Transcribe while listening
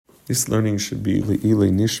This learning should be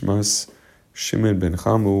Le'ilei Nishmas Shimon ben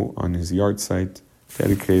Chamu on his yard site,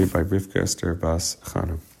 dedicated by Rivka Esther Bas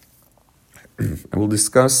Chana. I will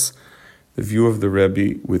discuss the view of the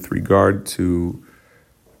Rebbe with regard to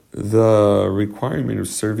the requirement of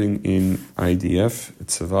serving in IDF,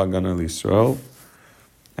 Tzava Gana L'Yisrael,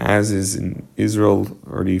 as is in Israel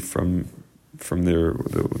already from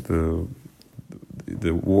the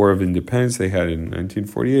War of Independence they had in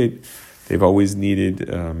 1948. They've always needed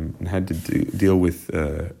and had to deal with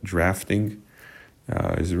drafting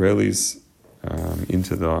Israelis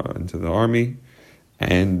into the army,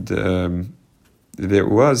 and there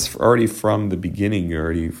was already from the beginning,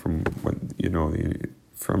 from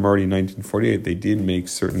 1948, they did make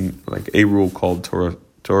certain, like a rule called Torah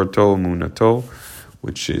Munato,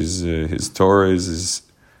 which is his Torah is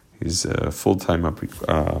his full-time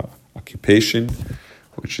occupation,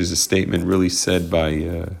 which is a statement really said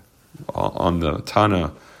by on the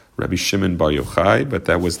Tana Rabbi Shimon Bar Yochai, but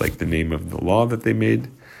that was like the name of the law that they made,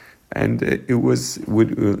 and it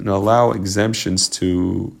would allow exemptions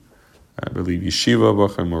to, I believe, yeshiva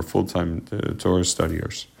bachim or full-time Torah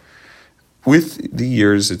studiers. With the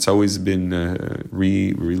years, it's always been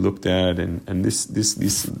re-looked at, and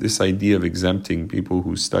this idea of exempting people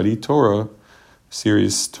who study Torah,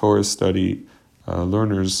 serious Torah study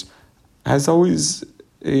learners, has always,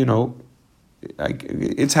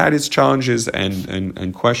 it's had its challenges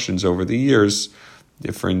and questions over the years.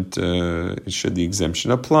 Different, should the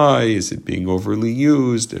exemption apply? Is it being overly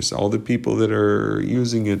used? There's all the people that are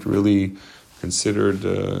using it really considered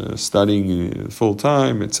studying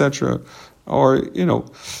full-time, etc., or,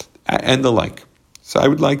 and the like. So I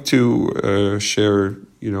would like to share,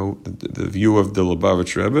 the view of the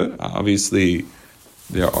Lubavitch Rebbe. Obviously,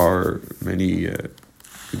 there are many,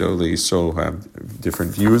 they so have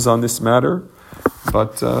different views on this matter,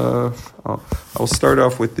 but I'll start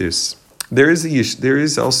off with this. There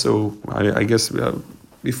is also, I guess,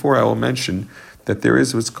 before I will mention that there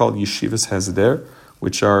is what's called yeshivas hesder,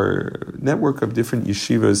 which are a network of different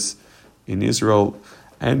yeshivas in Israel,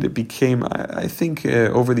 and it became, I think,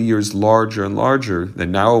 over the years larger and larger. That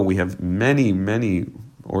now we have many, many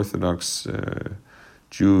Orthodox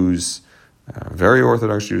Jews, very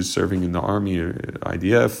Orthodox Jews serving in the army,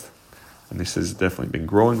 IDF, and this has definitely been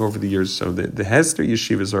growing over the years. So the Hesder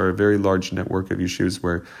yeshivas are a very large network of yeshivas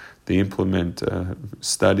where they implement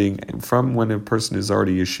studying from when a person is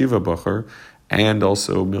already yeshiva bacher, and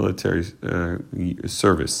also military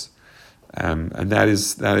service, and that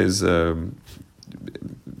is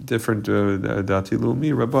different dati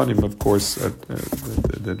lumi rabbanim, of course,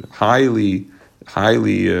 that highly.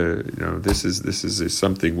 This is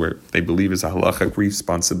something where they believe is a halachic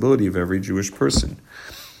responsibility of every Jewish person.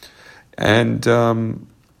 And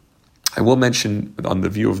I will mention on the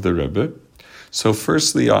view of the Rebbe. So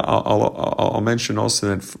firstly, I'll mention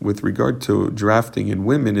also that with regard to drafting in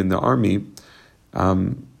women in the army,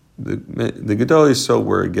 the Gedol Yisrael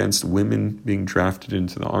were against women being drafted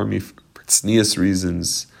into the army for tznius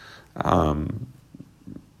reasons,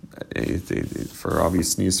 for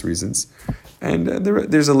obvious tznius reasons. And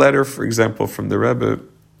there's a letter, for example, from the Rebbe,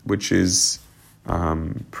 which is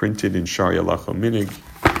printed in Shari Alacho Minig,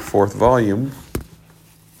 4th volume,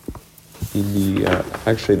 in the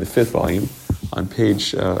 5th volume, on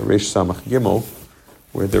page Reish Samach Gimel,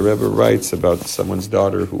 where the Rebbe writes about someone's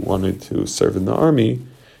daughter who wanted to serve in the army.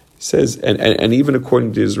 He says, and even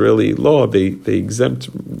according to Israeli law, they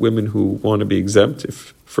exempt women who want to be exempt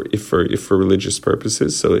if for religious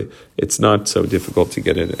purposes. So it's not so difficult to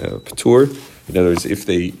get a patur. In other words, if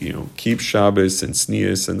they keep Shabbos and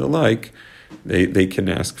Tznius and the like, they can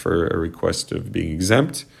ask for a request of being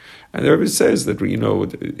exempt. And the Rebbe says that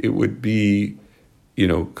it would be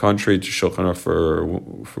contrary to Shulchan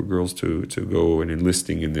Aruch for girls to go and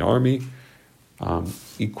enlisting in the army.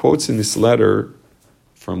 He quotes in this letter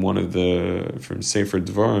from Sefer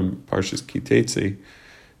Dvarim, Parshas Kitetze,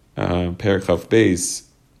 Perek Chav Beis.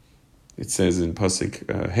 It says in Pasuk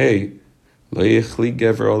Hey, Lo yechli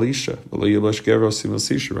gever al isha, lo yilash gever al simil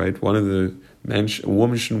sisha. Right, a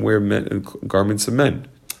woman shouldn't wear garments of men,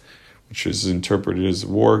 which is interpreted as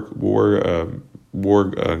war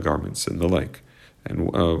garments and the like,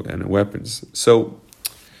 and weapons. So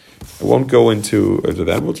I won't go into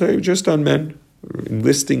that. We'll tell you just on men,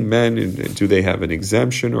 enlisting men, and do they have an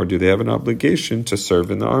exemption or do they have an obligation to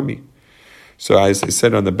serve in the army? So as I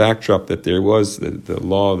said on the backdrop that there was the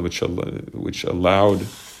law which allowed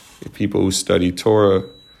people who study Torah,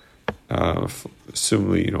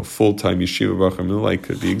 assumably full-time yeshiva bachim and the like,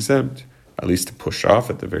 could be exempt, at least to push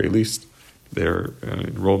off at the very least their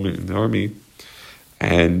enrollment in the army.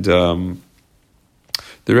 And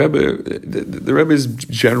The Rebbe's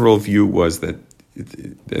general view was that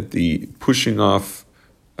the pushing off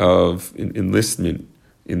of enlistment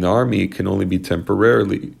in the army can only be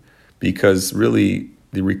temporarily, because really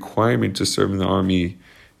the requirement to serve in the army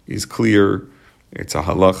is clear. It's a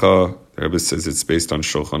halacha. The Rebbe says it's based on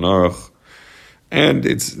Shulchan Aruch, and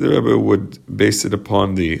the Rebbe would base it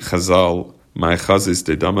upon the Chazal. My chazis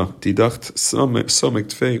didacht somek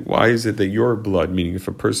tfei. Why is it that your blood, meaning if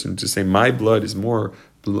a person to say my blood is more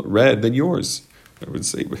red than yours, I would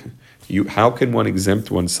say, how can one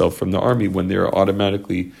exempt oneself from the army when they're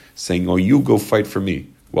automatically saying, "Oh, you go fight for me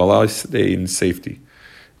while I stay in safety"?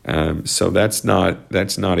 So that's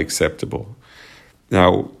not acceptable.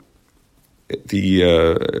 Now,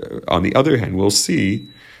 on the other hand, we'll see,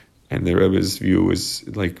 and the Rebbe's view is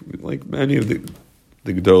like many of the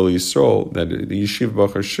Gedolei Yisrael, that the yeshiva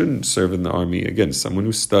bachar shouldn't serve in the army. Again, someone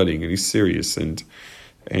who's studying and he's serious and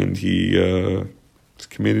he is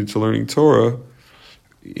committed to learning Torah.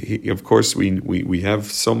 Of course, we have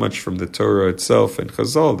so much from the Torah itself and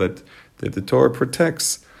Chazal that the Torah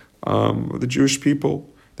protects the Jewish people.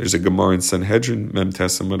 There's a Gemara in Sanhedrin, Mem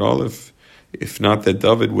Tesam Aleph. If not that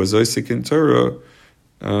David was Isaac in Torah,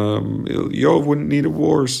 Yoav wouldn't need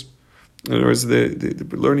wars. In other words, the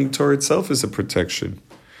learning Torah itself is a protection.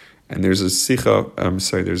 And there's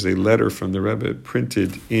there's a letter from the Rebbe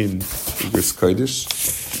printed in Igros Kodesh,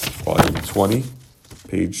 volume 20,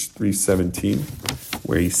 page 317,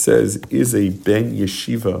 where he says, is a ben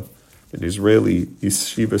yeshiva, an Israeli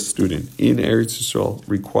yeshiva student in Eretz Yisrael,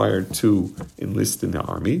 required to enlist in the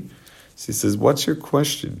army? So he says, what's your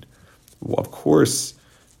question? Well, of course,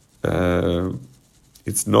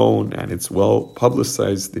 it's known and it's well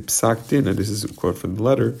publicized, the Psak Din, and this is a quote from the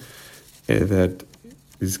letter, that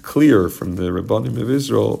is clear from the Rabbanim of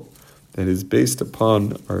Israel, that is based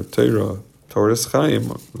upon our Torah's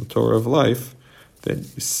Chaim, the Torah of life, that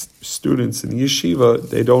students in yeshiva,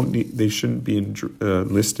 they shouldn't be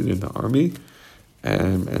enlisted in the army,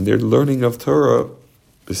 and their learning of Torah,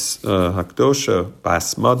 Hakdosha,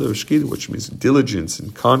 Basmada, Shkida, which means diligence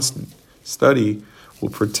and constant study, will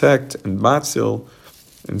protect and matzil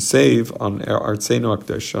and save on Artzeinu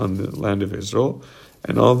Hakdash, on the land of Israel,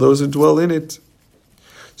 and all those who dwell in it.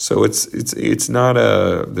 So it's not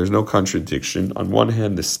there's no contradiction. On one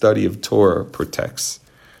hand, the study of Torah protects,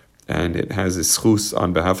 and it has a schus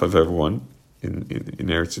on behalf of everyone in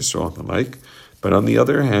Eretz Yisrael and the like. But on the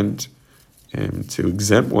other hand, to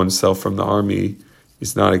exempt oneself from the army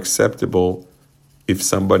is not acceptable if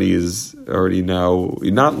somebody is already now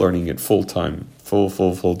not learning it full time.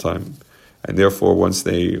 And therefore, once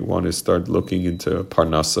they want to start looking into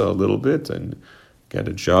Parnasa a little bit and get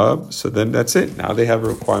a job, so then that's it. Now they have a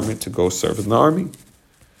requirement to go serve in the army.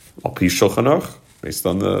 Al pi Shulchan Aruch, based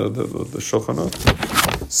on the Shulchan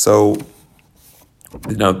Aruch. So,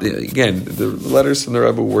 now, again, the letters from the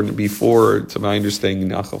Rebbe were before, to my understanding,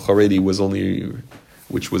 Nachal Haredi was only,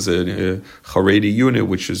 which was a Haredi unit,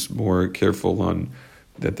 which is more careful on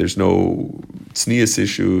that there's no tznius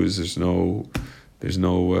issues, the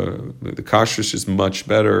kashrus is much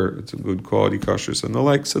better, it's a good quality kashrus and the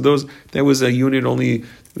like. So that was a unit only,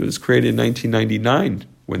 it was created in 1999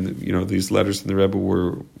 when these letters from the Rebbe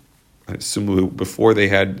were, I assume, before they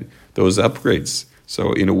had those upgrades.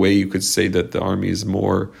 So in a way you could say that the army is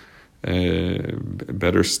more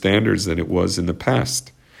better standards than it was in the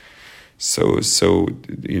past. So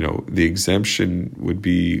the exemption would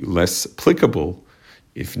be less applicable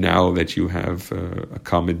if now that you have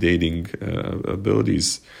accommodating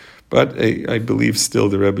abilities. But I believe still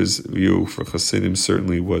the Rebbe's view for Hasidim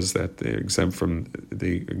certainly was that they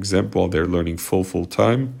exempt while they're learning full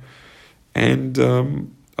time. And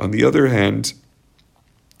on the other hand,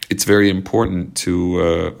 it's very important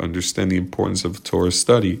to understand the importance of Torah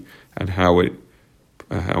study and how it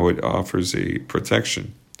offers a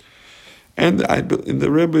protection. And the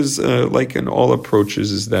Rebbe's, like in all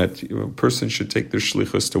approaches, is that a person should take their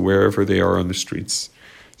shlichus to wherever they are on the streets.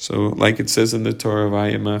 So, like it says in the Torah,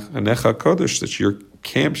 Anecha Kodesh, that your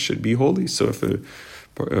camp should be holy. So, if a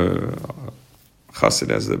chassid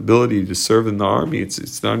has the ability to serve in the army,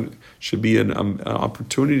 should be an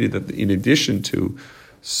opportunity that, in addition to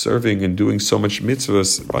serving and doing so much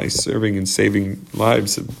mitzvahs by serving and saving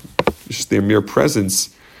lives, just their mere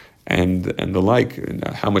presence and the like, and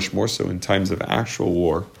how much more so in times of actual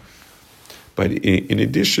war. But in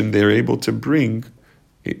addition, they're able to bring,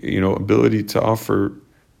 ability to offer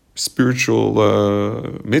spiritual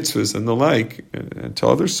mitzvahs and the like to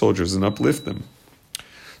other soldiers and uplift them.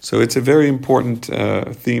 So it's a very important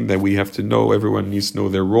theme that we have to know. Everyone needs to know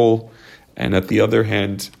their role. And at the other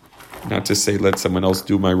hand, not to say let someone else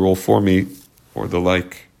do my role for me or the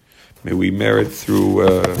like, May we merit through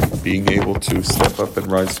being able to step up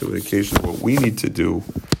and rise to the occasion of what we need to do,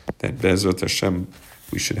 that Be'ezrat Hashem,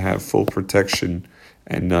 we should have full protection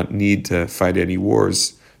and not need to fight any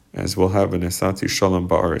wars, as we'll have an Esati Shalom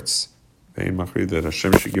Ba'aretz. That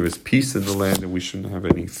Hashem should give us peace in the land and we shouldn't have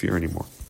any fear anymore.